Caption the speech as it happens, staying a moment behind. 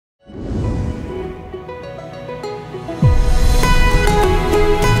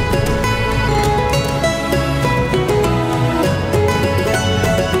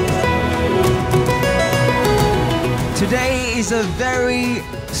is a very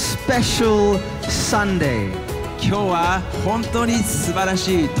special Sunday. 今日は本当に素晴ら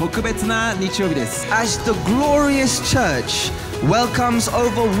しい特別な日曜日です。As the glorious church welcomes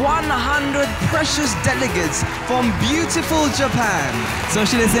over 100 precious delegates from beautiful Japan. そ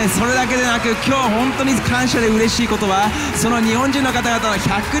してですね、それだけでなく今日本当に感謝で嬉しいことは、その日本人の方々の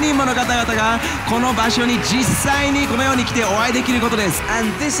100人もの方々がこの場所に実際にこのように来てお会いできることです。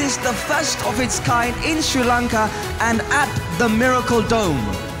And this is the first of its kind in Sri Lanka and at the Miracle Dome.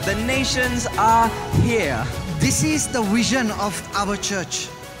 The nations are here. This is the vision of our church.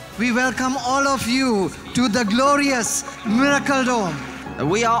 We welcome all of you to the glorious Miracle Dome.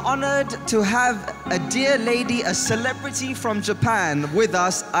 We are honored to have a dear lady, a celebrity from Japan with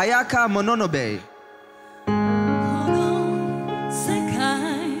us, Ayaka Mononobe.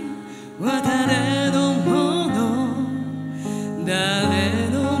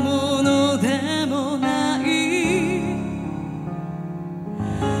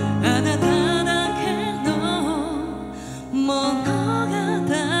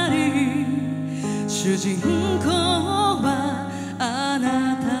 主人公はあ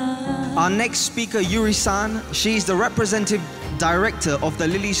なた Our next speaker, Yuri-san, she is the representative director of the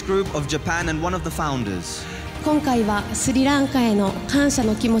Lilies Group of Japan and one of the founders. 今回はスリランカへの感謝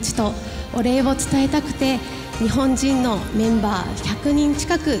の気持ちとお礼を伝えたくて、日本人のメンバー100人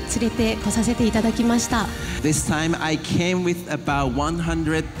近く連れてこさせていただきました。 This time I came with about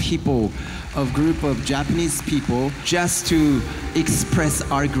 100 people, a group of Japanese people, just to express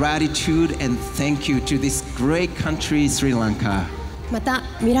our gratitude and thank you to this great country, Sri Lanka. また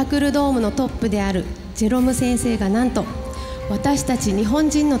ミラクルドームのトップであるジェロム先生がなんと私たち日本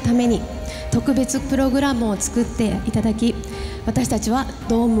人のために特別プログラムを作っていただき、私たちは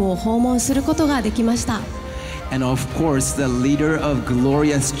ドームを訪問することができました。 And of course, the leader of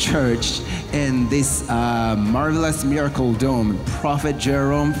Glorious Church in this marvelous Miracle Dome, Prophet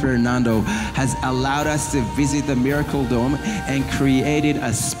Jerome has allowed us to visit the Miracle Dome and created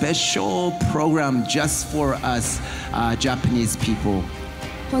a special program just for us Japanese people.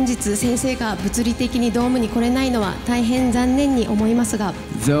 本日先生が物理的にドームに来れないのは大変残念に思いますが、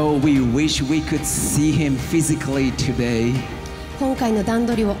 Though we wish we could see him physically today, 今回の段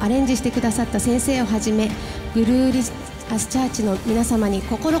取りをアレンジしてくださった先生をはじめ、グルーリアスチャーチの皆様に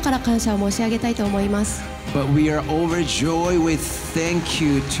心から感謝を申し上げたいと思います。 but we are overjoyed with thank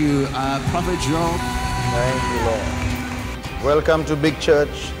you to Prophet Jerome. Thank you, Lord. Welcome to Big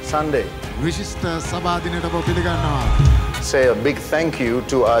Church Sunday. Say a big thank you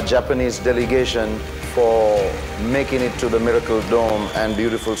to our Japanese delegation for making it to the Miracle Dome and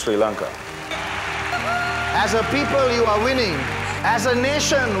beautiful Sri Lanka. As a people, you are winning. As a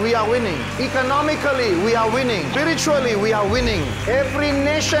nation, we are winning. Economically, we are winning. Spiritually, we are winning. Every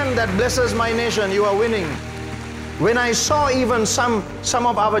nation that blesses my nation, you are winning. When I saw even some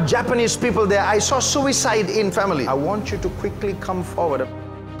of our Japanese people there, I saw suicide in family. I want you to quickly come forward.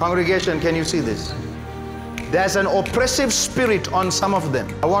 Congregation, can you see this? There's an oppressive spirit on some of them.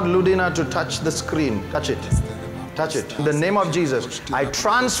 I want Ludina to touch the screen. Touch it. Touch it. In the name of Jesus, I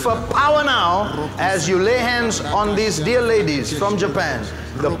transfer power now as you lay hands on these dear ladies from Japan.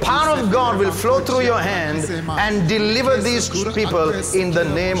 The power of God will flow through your hand and deliver these people in the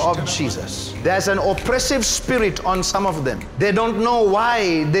name of Jesus. There's an oppressive spirit on some of them. They don't know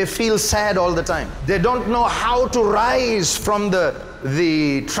why they feel sad all the time. They don't know how to rise from the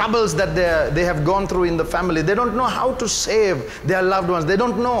troubles that they have gone through in the family. They don't know how to save their loved ones. They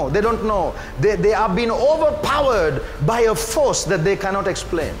don't know. They are being overpowered by a force that they cannot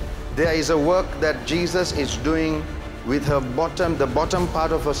explain. There is a work that Jesus is doing with the bottom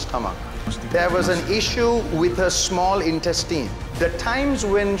part of her stomach. There was an issue with her small intestine. The times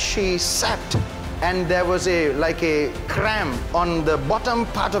when she sat and there was like a cramp on the bottom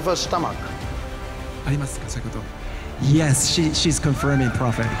part of her stomach. Yes, she's confirming,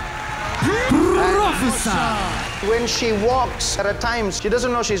 Prophet. When she walks, at times she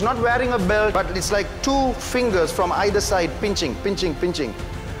doesn't know, she's not wearing a belt, but it's like 2 fingers from either side pinching.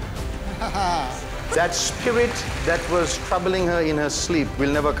 That spirit that was troubling her in her sleep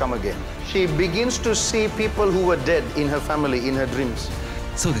will never come again. She begins to see people who were dead in her family in her dreams.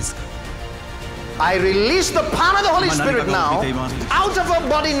 So this. I release the power of the Holy Spirit now, out of her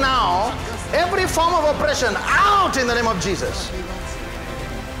body now, every form of oppression, out in the name of Jesus.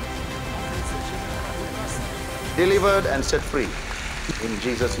 Delivered and set free in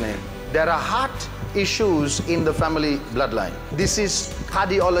Jesus' name. There are heart issues in the family bloodline. This is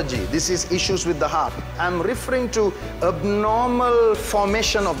cardiology. This is issues with the heart. I'm referring to abnormal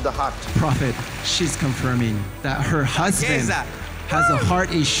formation of the heart. Prophet, she's confirming that her husband has a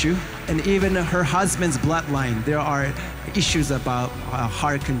heart issue, and even her husband's bloodline, there are issues about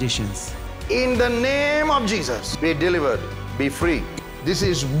heart conditions. In the name of Jesus, be delivered, be free. This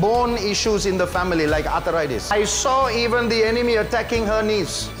is bone issues in the family like arthritis. I saw even the enemy attacking her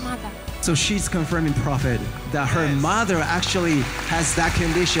knees. So she's confirming, Prophet, that her mother actually has that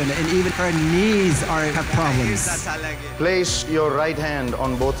condition and even her knees have problems. Place your right hand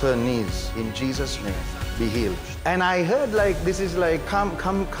on both her knees in Jesus' name. Be healed. And I heard like this is like come.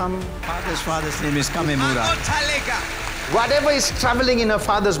 Father's name is Kamemura. Whatever is traveling in her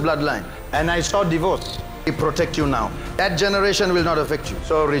father's bloodline. And I saw divorce. He protect you now. That generation will not affect you.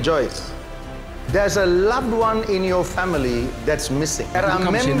 So rejoice. There's a loved one in your family that's missing. There are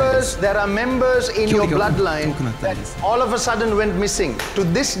members in your bloodline that all of a sudden went missing. To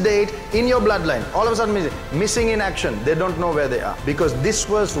this date, in your bloodline, all of a sudden missing in action. They don't know where they are because this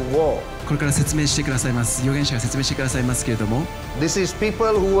was war. これから説明してくださいます。預言者が説明してくださいますけれども。This is people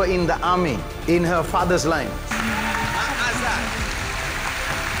who were in the army, in her father's line.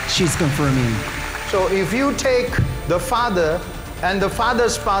 She's confirming. So if you take the father and the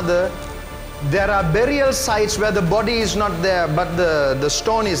father's father, there are burial sites where the body is not there, but the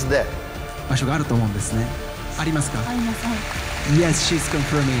stone is there. 場所があると思うんですね。ありますか？あります。Yes, she's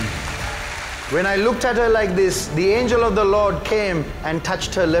confirming. When I looked at her like this, the angel of the Lord came and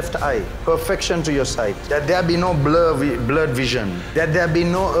touched her left eye. Perfection to your sight. That there be no blurred vision. That there be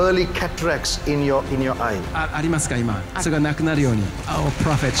no early cataracts in your eye. ありますか今？それがなくなるように。Oh,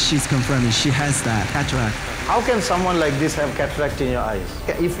 prophet, she's confirming. She has that cataract. How can someone like this have cataract in your eyes?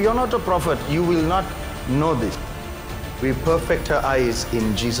 If you're not a prophet, you will not know this. We perfect her eyes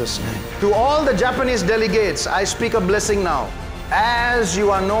in Jesus' name. To all the Japanese delegates, I speak a blessing now. As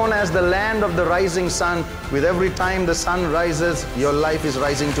you are known as the land of the rising sun, with every time the sun rises, your life is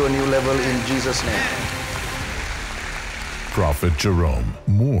rising to a new level in Jesus' name. Prophet Jerome,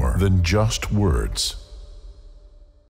 more than just words.